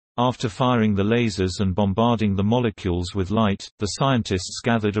After firing the lasers and bombarding the molecules with light, the scientists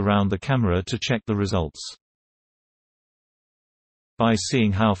gathered around the camera to check the results. By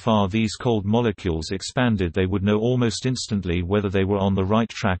seeing how far these cold molecules expanded, they would know almost instantly whether they were on the right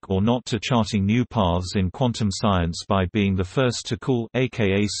track or not to charting new paths in quantum science by being the first to cool,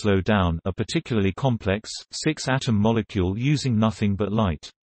 aka slow down, a particularly complex, 6-atom molecule using nothing but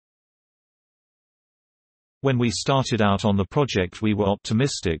light. When we started out on the project, we were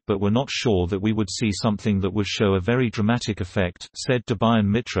optimistic but were not sure that we would see something that would show a very dramatic effect, said Debayan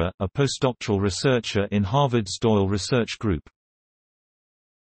Mitra, a postdoctoral researcher in Harvard's Doyle research group.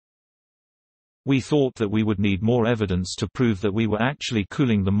 We thought that we would need more evidence to prove that we were actually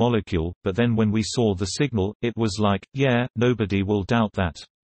cooling the molecule, but then when we saw the signal, it was like, yeah, nobody will doubt that.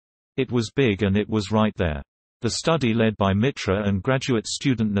 It was big and it was right there. The study led by Mitra and graduate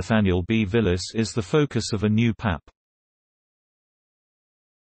student Nathaniel B. Villas is the focus of a new PAP.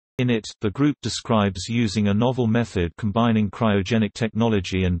 In it, the group describes using a novel method combining cryogenic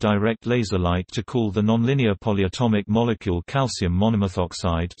technology and direct laser light to cool the nonlinear polyatomic molecule calcium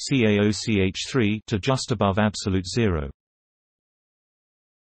monomethoxide (CaOCH3) to just above absolute zero.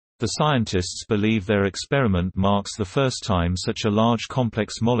 The scientists believe their experiment marks the first time such a large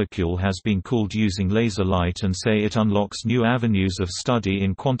complex molecule has been cooled using laser light and say it unlocks new avenues of study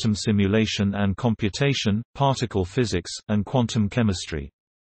in quantum simulation and computation, particle physics, and quantum chemistry.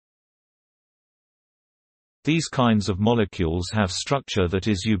 These kinds of molecules have structure that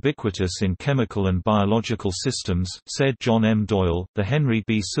is ubiquitous in chemical and biological systems, said John M. Doyle, the Henry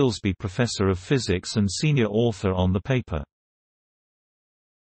B. Silsby Professor of Physics and senior author on the paper.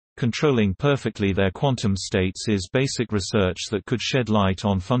 Controlling perfectly their quantum states is basic research that could shed light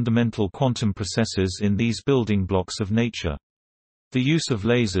on fundamental quantum processes in these building blocks of nature. The use of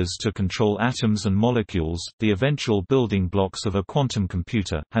lasers to control atoms and molecules, the eventual building blocks of a quantum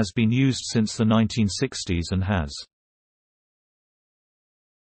computer, has been used since the 1960s and has.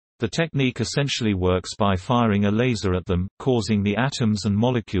 The technique essentially works by firing a laser at them, causing the atoms and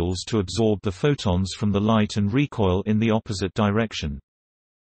molecules to absorb the photons from the light and recoil in the opposite direction.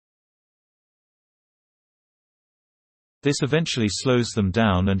 This eventually slows them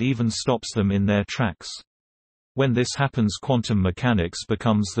down and even stops them in their tracks. When this happens, quantum mechanics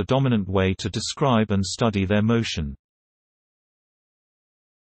becomes the dominant way to describe and study their motion.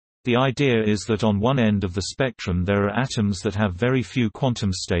 The idea is that on one end of the spectrum there are atoms that have very few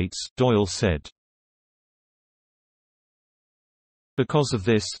quantum states, Doyle said. Because of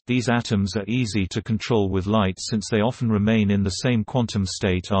this, these atoms are easy to control with light since they often remain in the same quantum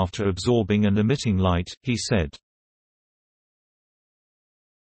state after absorbing and emitting light, he said.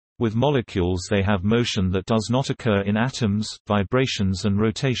 With molecules they have motion that does not occur in atoms, vibrations and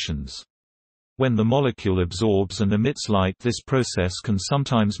rotations. When the molecule absorbs and emits light, this process can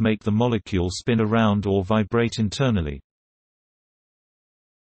sometimes make the molecule spin around or vibrate internally.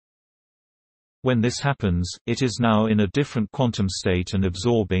 When this happens, it is now in a different quantum state and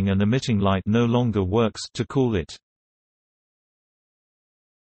absorbing and emitting light no longer works to cool it.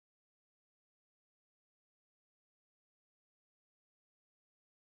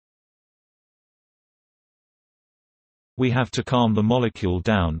 We have to calm the molecule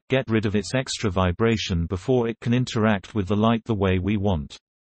down, get rid of its extra vibration before it can interact with the light the way we want.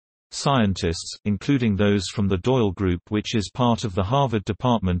 Scientists, including those from the Doyle Group, which is part of the Harvard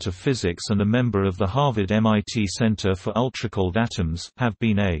Department of Physics and a member of the Harvard-MIT Center for Ultracold Atoms, have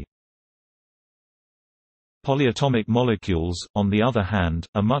been a. Polyatomic molecules, on the other hand,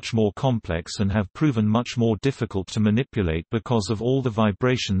 are much more complex and have proven much more difficult to manipulate because of all the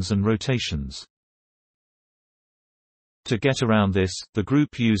vibrations and rotations. To get around this, the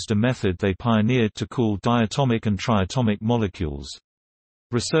group used a method they pioneered to cool diatomic and triatomic molecules.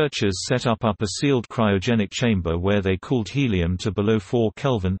 Researchers set up a sealed cryogenic chamber where they cooled helium to below 4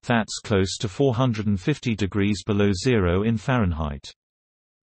 Kelvin, that's close to 450 degrees below zero in Fahrenheit.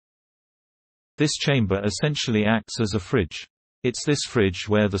 This chamber essentially acts as a fridge. It's this fridge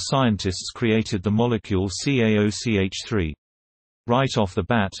where the scientists created the molecule CaOCH3. Right off the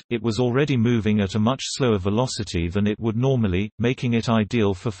bat, it was already moving at a much slower velocity than it would normally, making it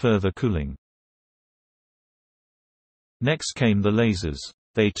ideal for further cooling. Next came the lasers.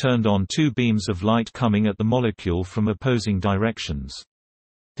 They turned on two beams of light coming at the molecule from opposing directions.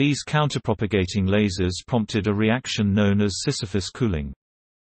 These counterpropagating lasers prompted a reaction known as Sisyphus cooling.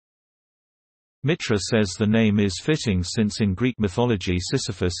 Mitra says the name is fitting since in Greek mythology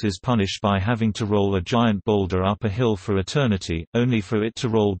Sisyphus is punished by having to roll a giant boulder up a hill for eternity, only for it to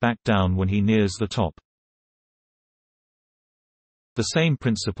roll back down when he nears the top. The same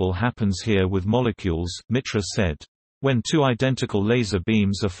principle happens here with molecules, Mitra said. When two identical laser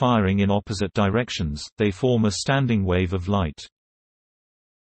beams are firing in opposite directions, they form a standing wave of light.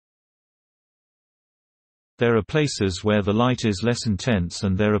 There are places where the light is less intense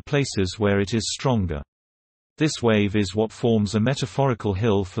and there are places where it is stronger. This wave is what forms a metaphorical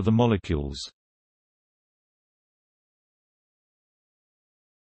hill for the molecules.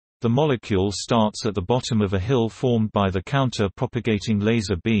 The molecule starts at the bottom of a hill formed by the counter-propagating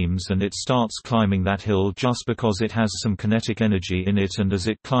laser beams, and it starts climbing that hill just because it has some kinetic energy in it, and as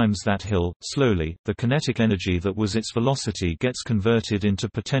it climbs that hill, slowly, the kinetic energy that was its velocity gets converted into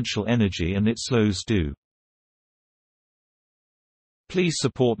potential energy and it slows down. Please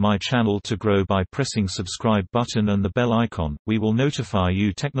support my channel to grow by pressing subscribe button and the bell icon. We will notify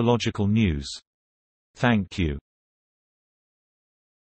you technological news. Thank you.